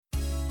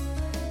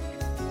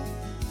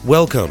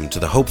Welcome to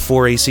the Hope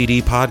for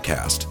ACD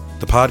podcast,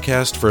 the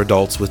podcast for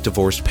adults with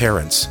divorced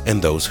parents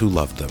and those who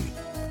love them.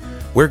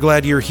 We're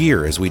glad you're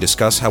here as we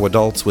discuss how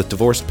adults with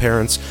divorced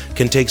parents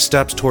can take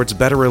steps towards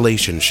better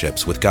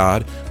relationships with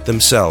God,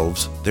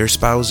 themselves, their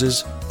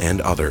spouses,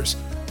 and others.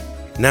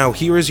 Now,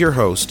 here is your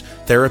host,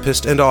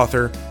 therapist and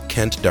author,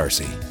 Kent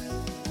Darcy.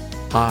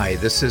 Hi,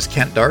 this is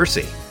Kent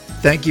Darcy.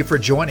 Thank you for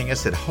joining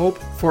us at Hope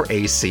for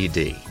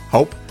ACD,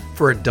 Hope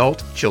for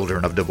Adult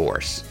Children of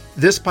Divorce.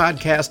 This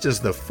podcast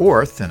is the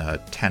fourth in a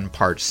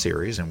 10-part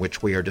series in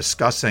which we are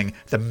discussing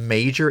the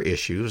major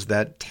issues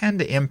that tend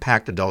to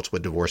impact adults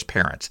with divorced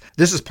parents.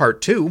 This is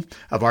part 2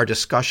 of our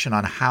discussion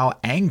on how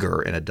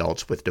anger in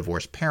adults with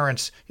divorced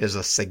parents is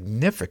a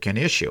significant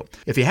issue.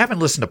 If you haven't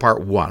listened to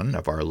part 1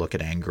 of our look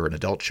at anger in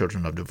adult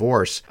children of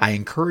divorce, I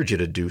encourage you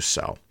to do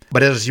so.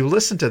 But as you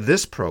listen to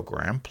this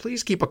program,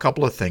 please keep a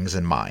couple of things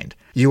in mind.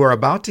 You are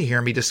about to hear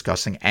me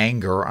discussing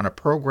anger on a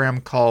program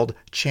called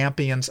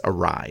Champions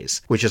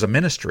Arise, which is a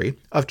ministry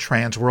of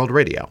Trans World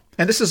Radio.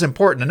 And this is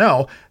important to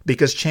know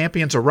because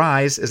Champions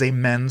Arise is a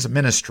men's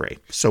ministry.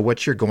 So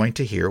what you're going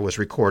to hear was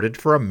recorded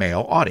for a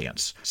male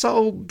audience.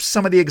 So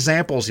some of the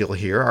examples you'll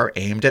hear are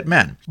aimed at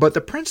men, but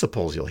the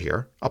principles you'll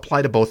hear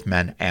apply to both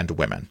men and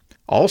women.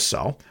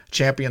 Also,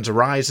 Champions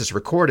Arise is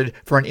recorded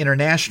for an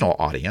international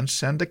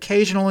audience, and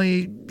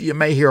occasionally you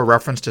may hear a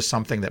reference to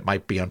something that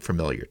might be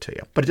unfamiliar to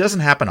you. But it doesn't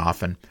happen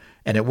often,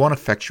 and it won't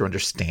affect your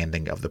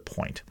understanding of the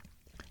point.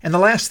 And the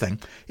last thing,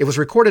 it was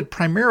recorded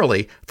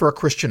primarily for a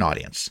Christian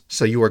audience,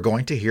 so you are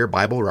going to hear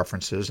Bible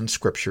references and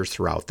scriptures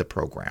throughout the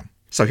program.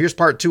 So here's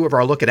part 2 of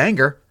our look at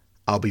anger.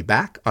 I'll be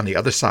back on the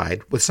other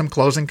side with some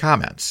closing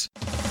comments.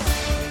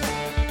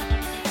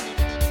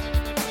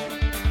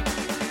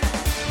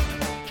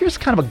 Here's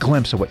kind of a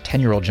glimpse of what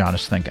 10-year-old John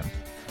is thinking.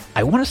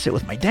 I want to sit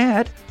with my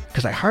dad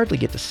because I hardly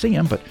get to see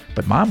him,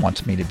 but mom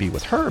wants me to be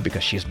with her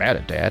because she's mad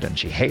at dad and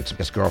she hates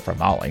his girlfriend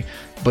Molly.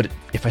 But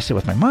if I sit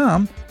with my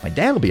mom, my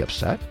dad will be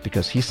upset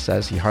because he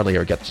says he hardly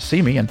ever gets to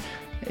see me and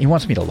he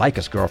wants me to like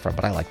his girlfriend,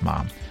 but I like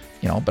mom.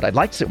 But I'd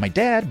like to sit with my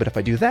dad, but if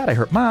I do that, I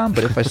hurt mom.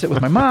 But if I sit with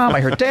my mom,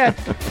 I hurt dad.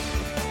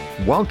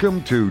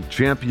 Welcome to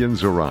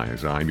Champions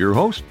Arise. I'm your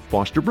host,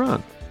 Foster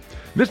Brown.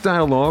 This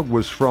dialogue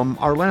was from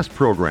our last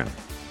program.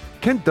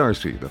 Kent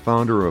Darcy, the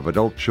founder of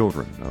Adult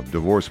Children of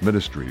Divorce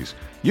Ministries,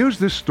 used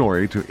this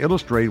story to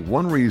illustrate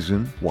one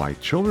reason why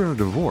children of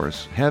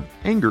divorce have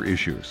anger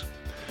issues.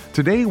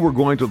 Today we're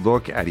going to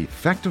look at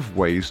effective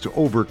ways to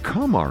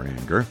overcome our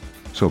anger,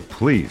 so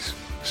please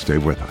stay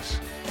with us.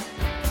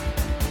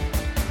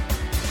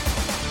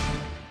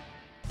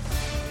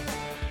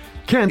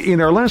 Kent, in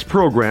our last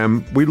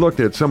program, we looked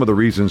at some of the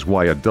reasons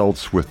why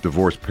adults with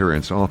divorced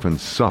parents often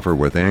suffer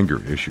with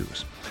anger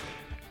issues.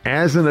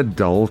 As an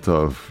adult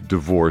of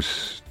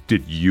divorce,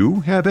 did you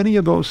have any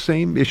of those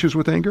same issues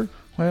with anger?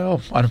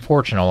 Well,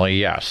 unfortunately,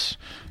 yes.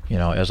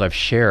 As I've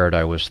shared,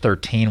 I was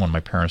 13 when my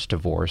parents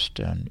divorced,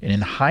 and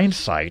in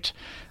hindsight,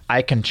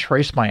 I can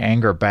trace my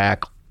anger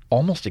back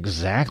almost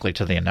exactly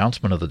to the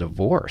announcement of the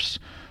divorce.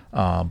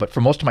 But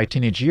for most of my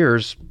teenage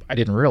years, I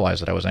didn't realize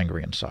that I was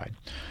angry inside.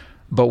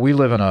 But we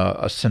live in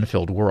a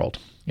sin-filled world.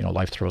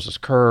 Life throws us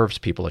curves,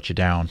 people let you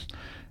down,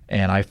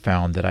 and I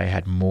found that I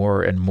had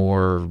more and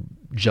more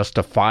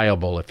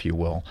justifiable, if you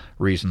will,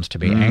 reasons to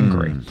be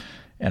angry.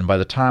 And by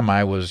the time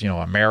I was,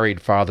 a married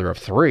father of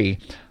 3,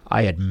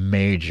 I had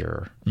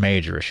major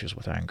issues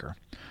with anger.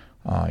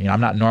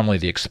 I'm not normally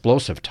the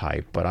explosive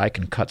type, but I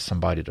can cut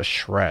somebody to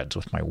shreds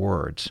with my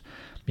words.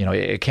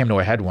 It came to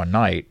a head one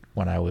night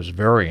when I was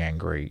very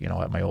angry,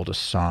 at my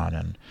oldest son.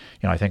 And,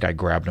 I think I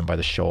grabbed him by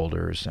the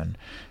shoulders. And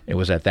it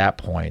was at that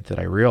point that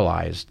I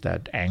realized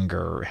that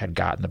anger had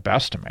gotten the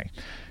best of me.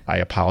 I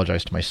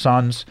apologized to my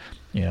sons.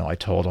 I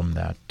told them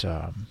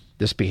that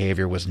this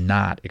behavior was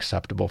not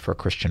acceptable for a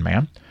Christian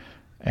man.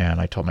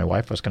 And I told my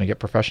wife I was going to get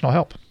professional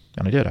help.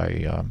 And I did.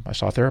 I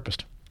saw a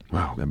therapist.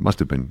 Wow, that must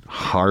have been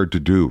hard to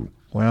do.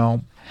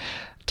 Well,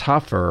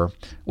 tougher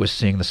was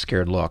seeing the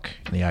scared look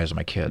in the eyes of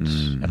my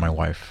kids and my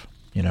wife.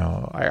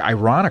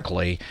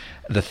 Ironically,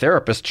 the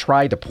therapist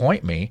tried to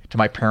point me to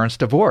my parents'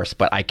 divorce,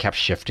 but I kept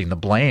shifting the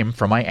blame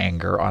for my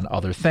anger on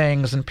other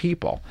things and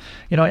people.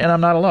 And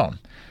I'm not alone.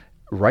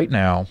 Right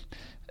now,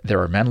 there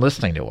are men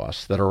listening to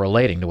us that are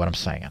relating to what I'm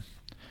saying.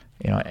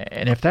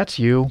 And if that's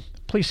you,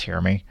 please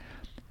hear me.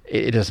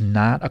 It is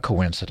not a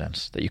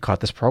coincidence that you caught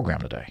this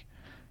program today.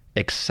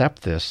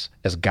 Accept this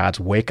as God's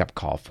wake-up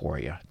call for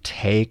you.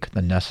 Take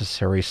the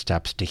necessary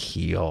steps to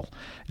heal.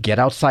 Get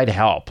outside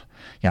help.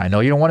 I know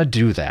you don't want to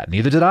do that.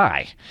 Neither did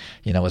I.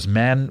 As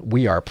men,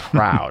 we are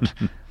proud.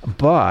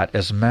 But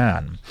as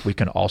men, we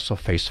can also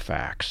face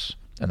facts.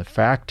 And the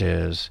fact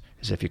is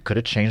if you could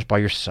have changed by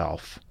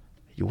yourself,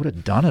 you would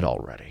have done it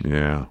already.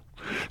 Yeah.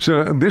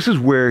 So this is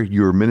where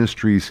your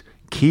ministry's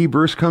key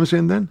verse comes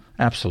in then?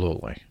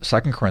 Absolutely. 2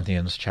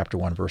 Corinthians chapter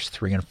 1, verse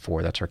 3 and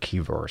 4, that's our key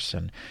verse.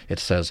 And it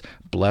says,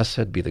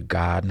 "Blessed be the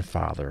God and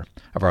Father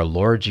of our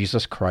Lord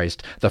Jesus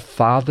Christ, the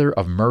Father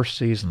of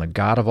mercies and the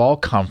God of all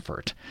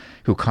comfort,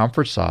 who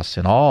comforts us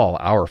in all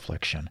our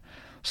affliction,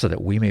 so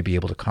that we may be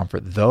able to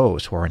comfort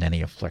those who are in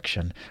any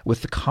affliction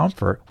with the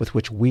comfort with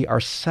which we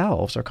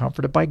ourselves are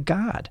comforted by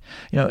God.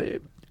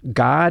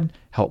 God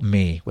helped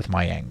me with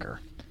my anger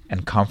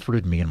and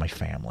comforted me and my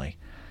family.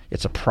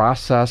 It's a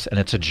process and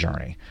it's a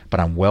journey, but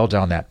I'm well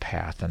down that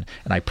path, and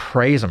I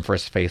praise him for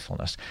his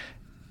faithfulness.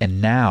 And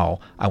now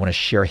I want to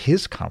share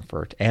his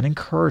comfort and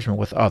encouragement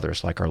with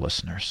others like our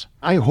listeners.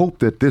 I hope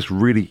that this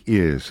really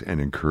is an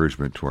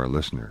encouragement to our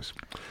listeners.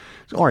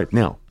 So, all right,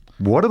 now,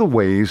 what are the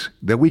ways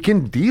that we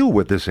can deal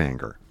with this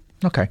anger?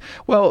 Okay.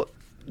 Well,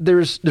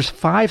 there's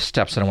 5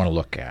 steps that I want to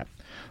look at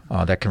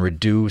that can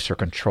reduce or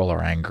control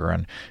our anger.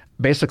 And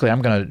basically,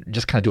 I'm going to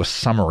just kind of do a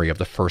summary of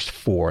the first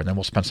 4, and then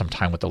we'll spend some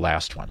time with the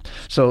last one.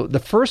 So the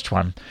first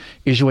one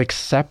is you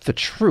accept the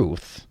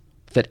truth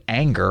that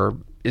anger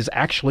is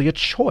actually a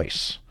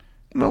choice.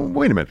 Well,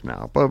 wait a minute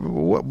now. But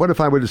what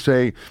if I were to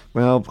say,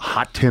 well,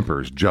 hot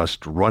tempers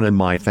just run in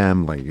my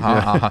family?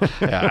 Yeah,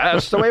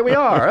 that's the way we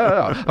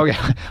are. Okay.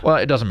 Well,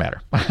 it doesn't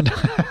matter.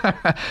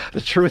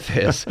 The truth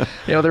is,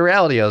 the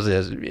reality is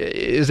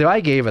if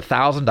I gave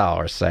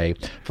 $1,000, say,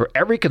 for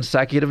every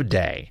consecutive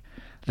day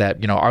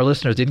that, our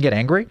listeners didn't get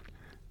angry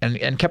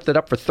and kept it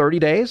up for 30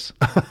 days,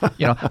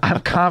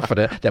 I'm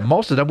confident that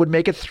most of them would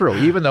make it through,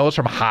 even those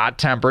from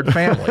hot-tempered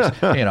families,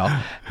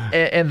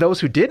 and those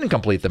who didn't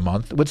complete the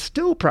month would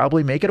still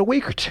probably make it a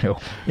week or two.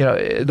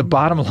 The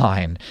bottom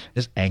line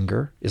is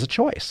anger is a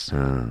choice.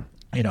 And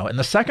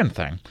the second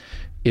thing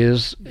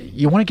is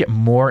you want to get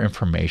more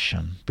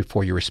information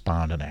before you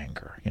respond in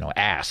anger.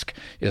 Ask,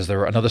 is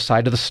there another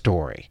side to the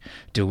story?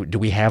 Do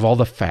we have all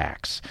the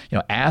facts?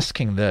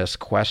 Asking this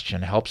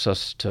question helps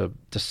us to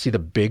see the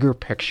bigger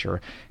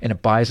picture, and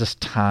it buys us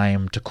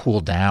time to cool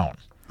down.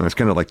 It's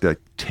kind of like that,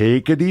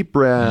 take a deep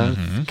breath,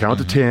 count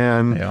to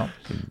 10, and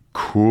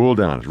cool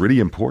down. It's really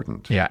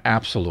important. Yeah,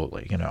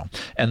 absolutely.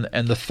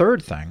 And the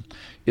third thing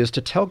is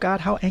to tell God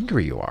how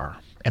angry you are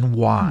and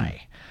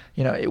why.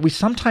 We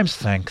sometimes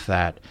think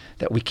that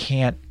we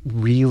can't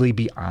really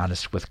be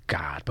honest with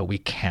God, but we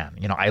can.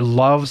 I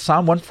love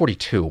Psalm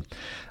 142,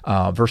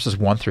 verses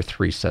 1 through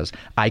 3 says,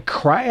 I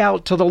cry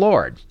out to the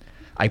Lord.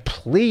 I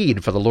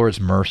plead for the Lord's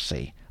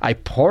mercy. I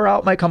pour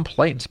out my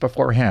complaints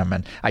before him,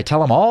 and I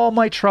tell him all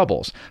my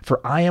troubles,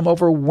 for I am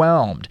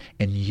overwhelmed,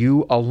 and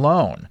you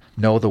alone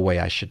know the way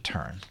I should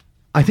turn.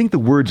 I think the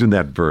words in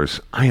that verse,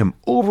 I am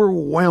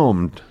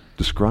overwhelmed,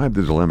 describe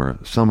the dilemma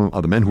some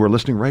of the men who are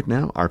listening right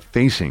now are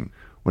facing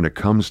when it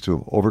comes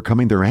to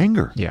overcoming their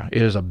anger. Yeah,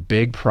 it is a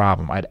big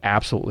problem. I'd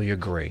absolutely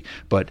agree.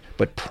 But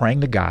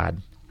praying to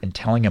God and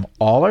telling him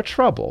all our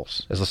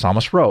troubles, as the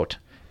psalmist wrote,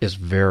 is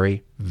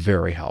very,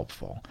 very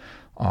helpful.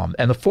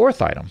 And the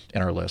fourth item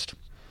in our list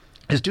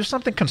is do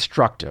something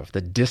constructive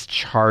that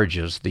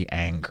discharges the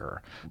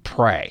anger.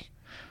 Pray.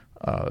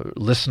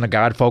 Listen to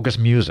God-focused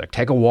music.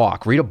 Take a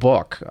walk. Read a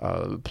book.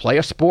 Play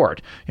a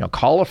sport.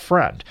 Call a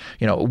friend.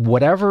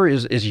 Whatever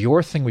is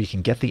your thing where you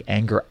can get the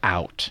anger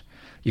out.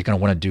 You're going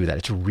to want to do that.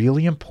 It's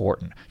really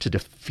important to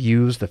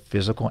diffuse the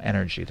physical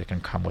energy that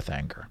can come with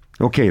anger.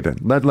 Okay, then.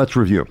 Let's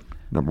review.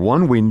 Number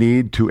 1, we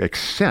need to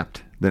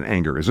accept that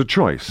anger is a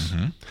choice.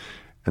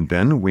 And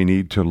then we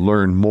need to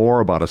learn more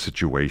about a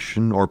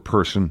situation or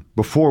person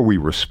before we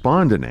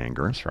respond in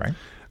anger. That's right.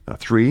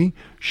 3,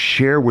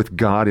 share with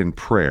God in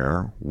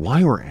prayer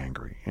why we're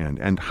angry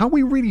and how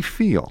we really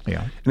feel.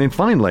 Yeah. And then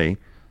finally,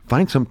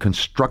 find some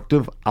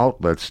constructive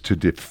outlets to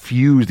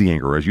diffuse the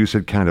anger, as you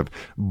said, kind of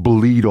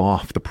bleed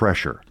off the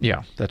pressure.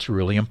 Yeah, that's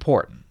really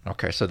important.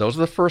 Okay, so those are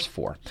the first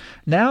 4.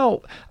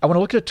 Now, I want to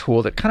look at a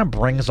tool that kind of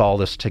brings all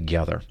this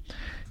together.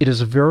 It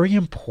is very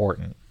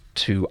important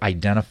to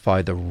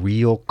identify the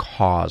real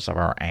cause of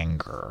our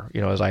anger.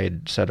 As I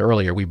had said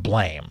earlier, we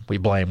blame. But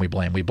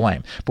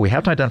we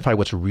have to identify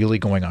what's really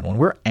going on. When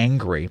we're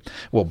angry,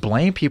 we'll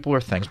blame people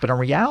or things, but in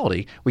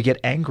reality, we get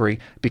angry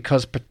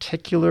because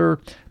particular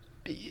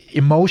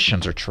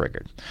emotions are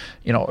triggered.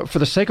 For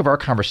the sake of our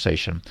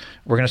conversation,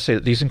 we're going to say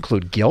that these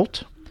include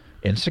guilt,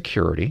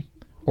 insecurity,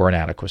 or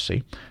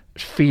inadequacy,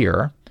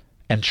 fear,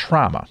 and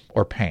trauma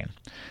or pain.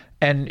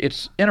 And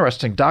it's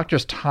interesting,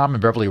 Doctors Tom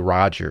and Beverly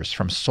Rogers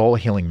from Soul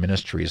Healing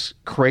Ministries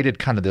created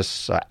kind of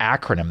this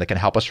acronym that can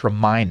help us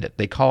remind it.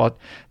 They call it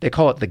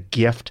the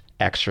GIFT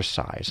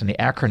exercise, and the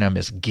acronym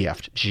is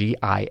GIFT,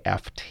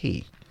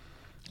 G-I-F-T.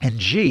 And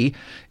G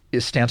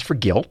stands for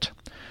guilt,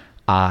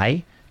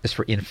 I is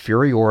for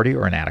inferiority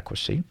or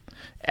inadequacy,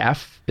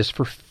 F is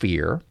for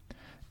fear,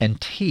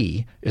 and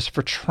T is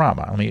for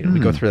trauma. Let me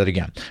go through that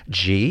again.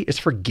 G is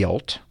for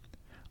guilt,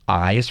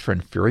 I is for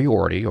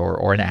inferiority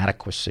or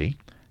inadequacy,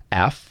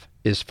 F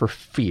is for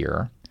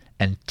fear,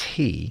 and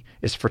T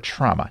is for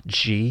trauma,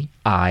 G-I-F-T.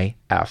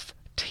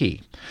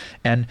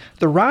 And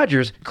the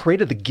Rogers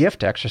created the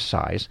GIFT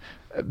exercise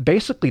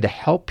basically to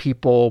help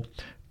people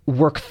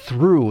work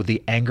through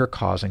the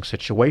anger-causing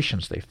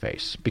situations they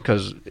face,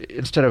 because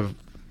instead of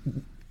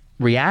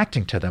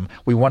reacting to them,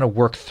 we want to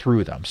work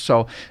through them.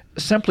 So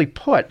simply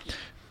put,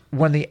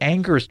 when the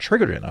anger is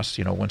triggered in us,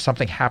 when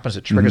something happens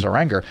that triggers our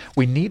anger,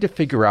 we need to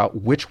figure out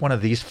which one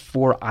of these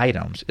 4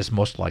 items is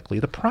most likely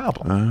the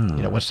problem.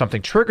 When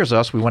something triggers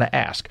us, we want to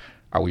ask,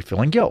 are we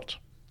feeling guilt?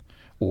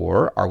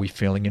 Or are we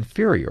feeling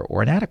inferior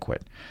or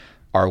inadequate?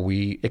 Are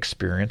we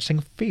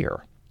experiencing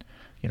fear?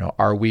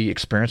 Are we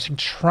experiencing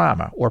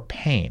trauma or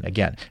pain?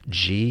 Again,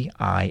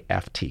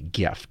 G-I-F-T,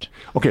 gift.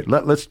 Okay,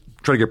 let's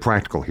try to get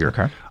practical here.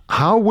 Okay.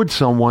 How would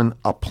someone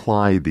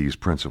apply these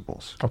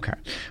principles? Okay.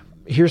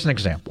 Here's an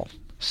example.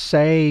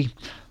 Say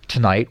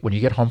tonight when you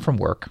get home from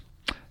work,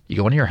 you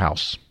go into your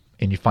house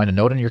and you find a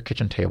note on your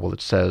kitchen table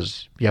that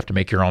says you have to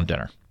make your own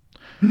dinner.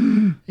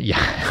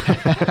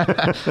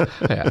 Yeah.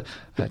 Yeah.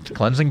 That's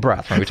cleansing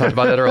breath. We talked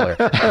about that earlier.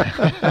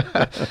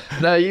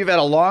 Now, you've had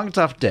a long,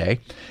 tough day,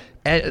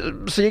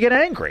 and so you get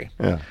angry.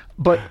 Yeah.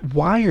 But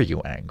why are you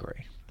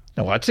angry?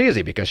 Well, it's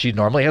easy because she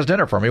normally has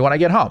dinner for me when I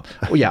get home.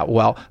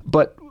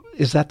 But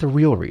is that the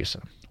real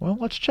reason? Well,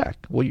 let's check.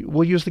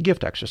 We'll use the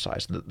gift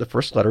exercise. The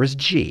first letter is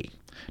G.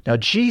 Now,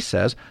 G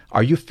says,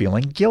 are you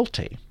feeling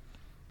guilty?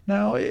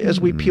 Now, as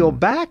we peel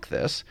back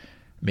this,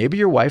 maybe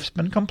your wife's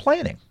been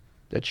complaining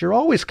that you're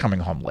always coming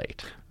home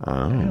late.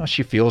 Oh.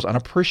 She feels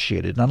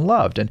unappreciated and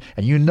unloved, and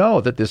you know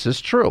that this is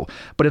true.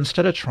 But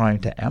instead of trying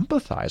to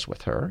empathize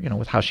with her,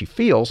 with how she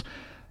feels,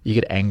 you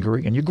get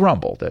angry and you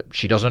grumble that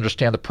she doesn't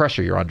understand the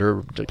pressure you're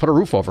under to put a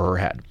roof over her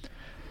head.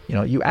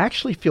 You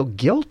actually feel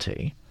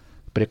guilty,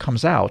 but it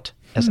comes out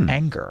as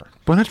anger.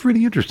 Well, that's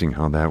really interesting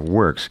how that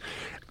works.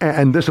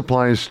 And this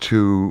applies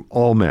to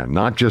all men,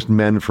 not just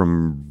men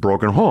from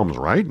broken homes,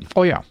 right?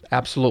 Oh, yeah,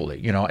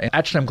 absolutely. And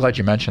actually, I'm glad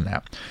you mentioned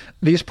that.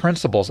 These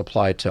principles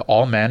apply to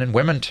all men and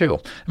women, too.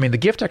 I mean, the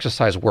gift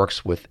exercise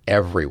works with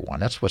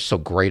everyone. That's what's so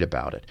great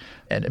about it.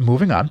 And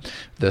moving on,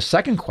 the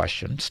second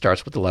question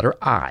starts with the letter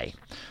I.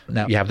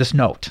 Now, you have this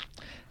note.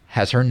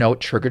 Has her note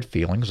triggered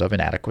feelings of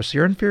inadequacy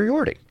or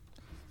inferiority?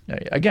 Now,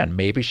 again,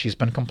 maybe she's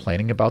been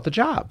complaining about the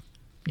job.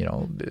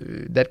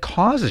 That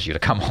causes you to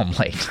come home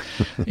late,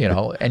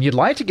 and you'd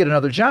like to get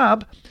another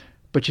job,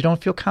 but you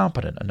don't feel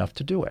competent enough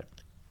to do it.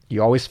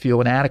 You always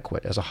feel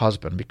inadequate as a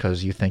husband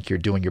because you think you're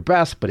doing your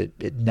best, but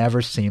it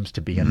never seems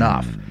to be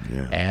enough.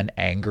 Yeah. And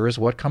anger is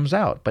what comes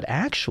out. But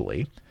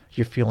actually,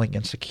 you're feeling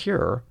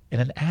insecure and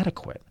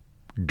inadequate.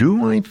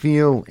 Do I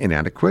feel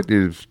inadequate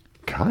is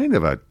kind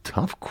of a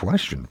tough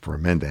question for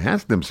men to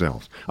ask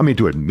themselves. I mean,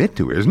 to admit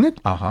to, isn't it?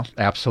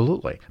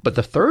 Absolutely. But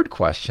the third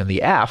question,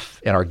 the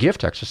F in our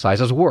gift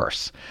exercise, is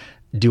worse.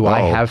 Do I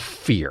have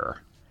fear?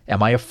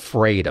 Am I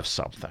afraid of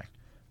something?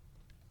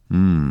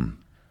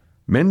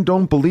 Men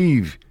don't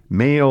believe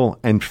male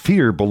and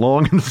fear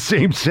belong in the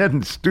same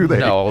sentence, do they?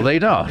 No, they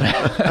don't.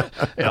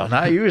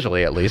 Not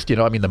usually, at least.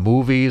 The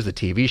movies, the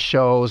TV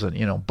shows,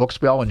 and, books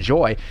we all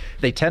enjoy,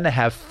 they tend to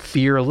have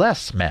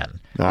fearless men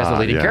as the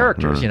leading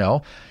characters,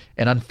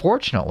 And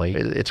unfortunately,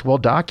 it's well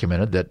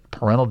documented that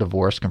parental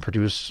divorce can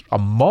produce a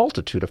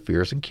multitude of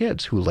fears in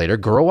kids who later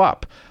grow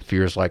up.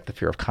 Fears like the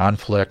fear of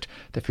conflict,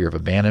 the fear of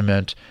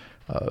abandonment,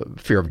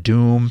 fear of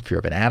doom, fear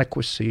of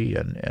inadequacy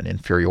and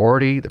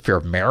inferiority, the fear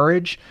of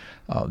marriage.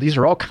 These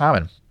are all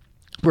common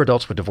for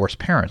adults with divorced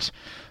parents.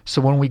 So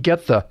when we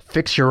get the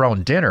fix your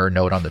own dinner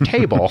note on the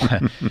table,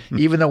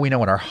 even though we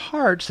know in our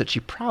hearts that she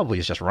probably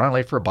is just running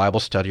late for a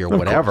Bible study or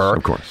whatever,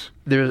 of course.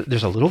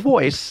 There's a little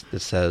voice that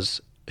says,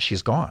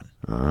 she's gone.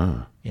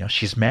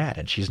 She's mad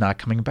and she's not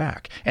coming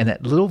back. And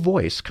that little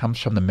voice comes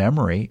from the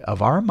memory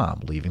of our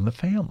mom leaving the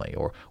family,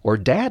 or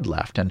dad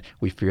left and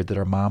we feared that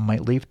our mom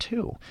might leave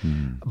too.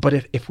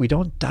 But if we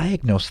don't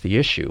diagnose the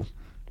issue,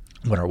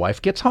 when our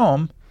wife gets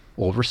home,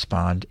 we'll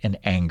respond in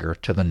anger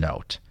to the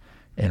note.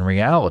 In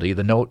reality,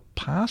 the note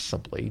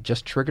possibly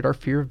just triggered our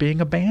fear of being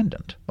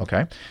abandoned.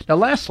 Okay. Now,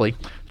 lastly,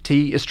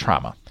 T is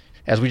trauma.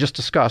 As we just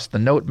discussed, the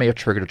note may have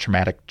triggered a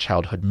traumatic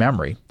childhood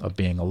memory of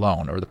being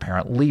alone or the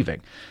parent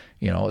leaving.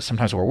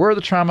 Sometimes we're aware of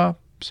the trauma,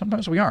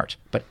 sometimes we aren't,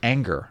 but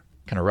anger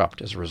can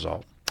erupt as a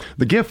result.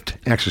 The gift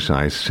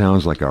exercise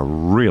sounds like a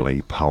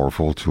really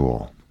powerful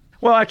tool.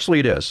 Well, actually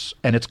it is,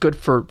 and it's good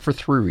for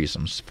three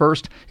reasons.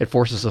 First, it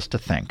forces us to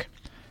think.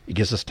 It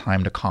gives us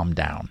time to calm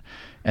down.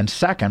 And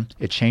second,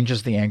 it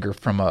changes the anger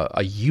from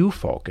a you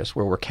focus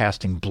where we're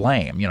casting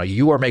blame.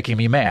 You are making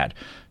me mad,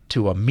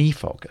 to a me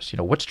focus.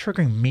 What's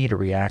triggering me to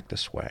react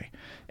this way?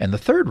 And the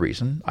third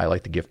reason I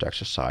like the gift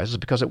exercise is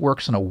because it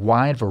works in a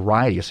wide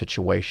variety of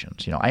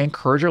situations. I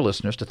encourage our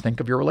listeners to think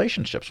of your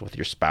relationships with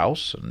your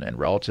spouse and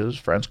relatives,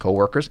 friends,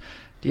 coworkers.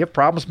 Do you have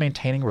problems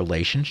maintaining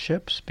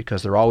relationships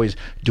because they're always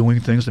doing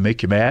things that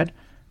make you mad?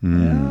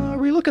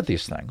 Relook at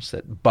these things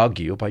that bug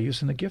you by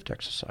using the gift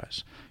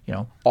exercise.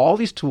 All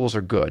these tools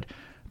are good,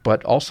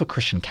 but also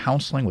Christian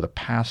counseling with a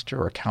pastor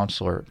or a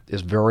counselor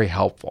is very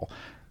helpful.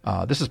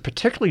 This is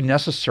particularly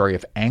necessary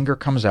if anger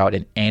comes out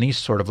in any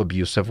sort of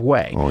abusive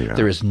way.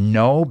 There is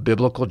no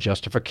biblical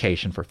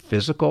justification for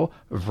physical,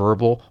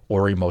 verbal,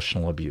 or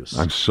emotional abuse.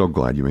 I'm so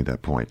glad you made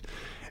that point.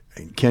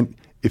 Kent,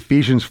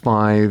 Ephesians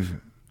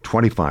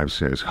 5:25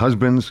 says,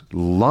 "Husbands,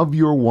 love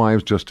your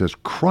wives just as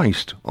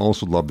Christ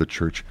also loved the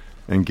church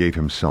and gave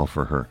himself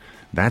for her."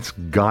 That's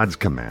God's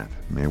command.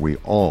 May we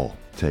all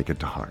take it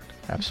to heart.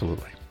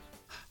 Absolutely.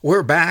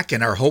 We're back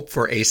in our Hope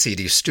for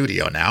ACD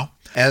studio now.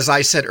 As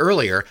I said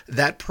earlier,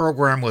 that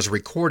program was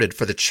recorded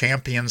for the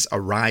Champions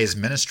Arise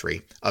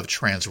ministry of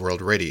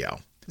Transworld Radio.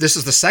 This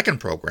is the second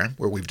program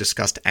where we've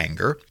discussed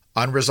anger.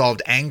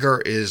 Unresolved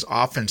anger is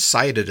often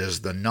cited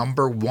as the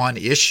number one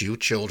issue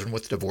children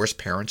with divorced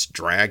parents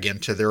drag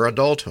into their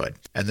adulthood.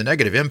 And the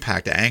negative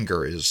impact of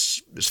anger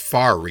is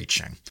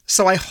far-reaching.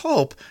 So I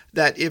hope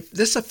that if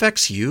this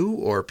affects you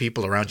or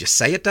people around you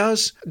say it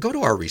does, go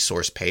to our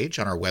resource page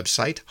on our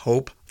website,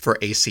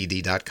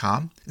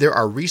 hopeforacd.com. There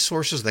are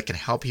resources that can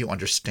help you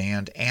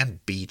understand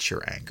and beat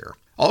your anger.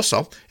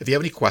 Also, if you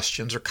have any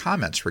questions or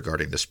comments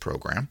regarding this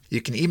program, you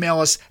can email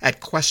us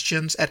at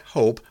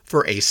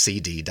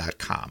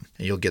questions@hopeforacd.com,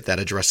 and you'll get that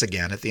address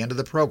again at the end of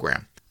the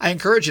program. I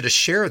encourage you to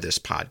share this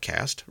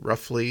podcast.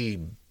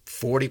 Roughly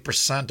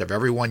 40% of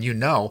everyone you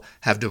know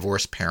have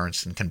divorced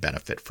parents and can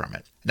benefit from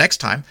it. Next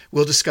time,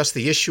 we'll discuss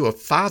the issue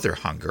of father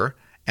hunger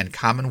and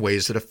common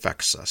ways it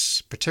affects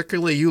us.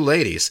 Particularly you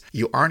ladies,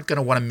 you aren't going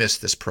to want to miss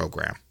this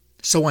program.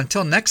 So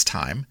until next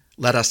time,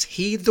 let us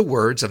heed the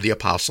words of the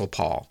Apostle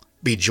Paul.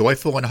 Be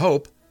joyful in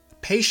hope,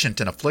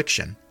 patient in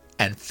affliction,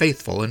 and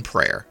faithful in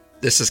prayer.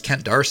 This is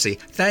Kent Darcy.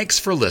 Thanks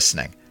for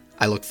listening.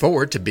 I look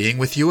forward to being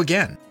with you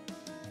again.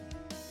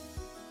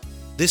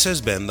 This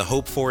has been the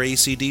Hope for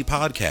ACD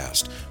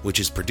podcast,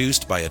 which is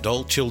produced by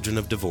Adult Children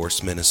of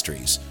Divorce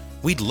Ministries.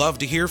 We'd love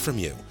to hear from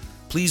you.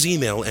 Please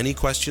email any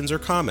questions or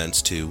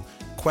comments to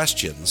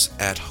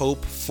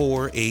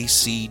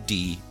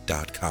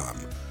questions@hopeforacd.com.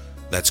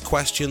 That's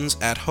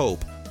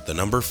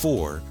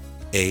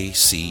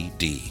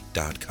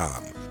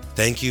questions@hope4acd.com.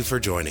 Thank you for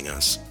joining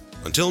us.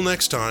 Until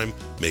next time,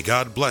 may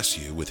God bless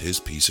you with His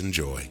peace and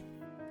joy.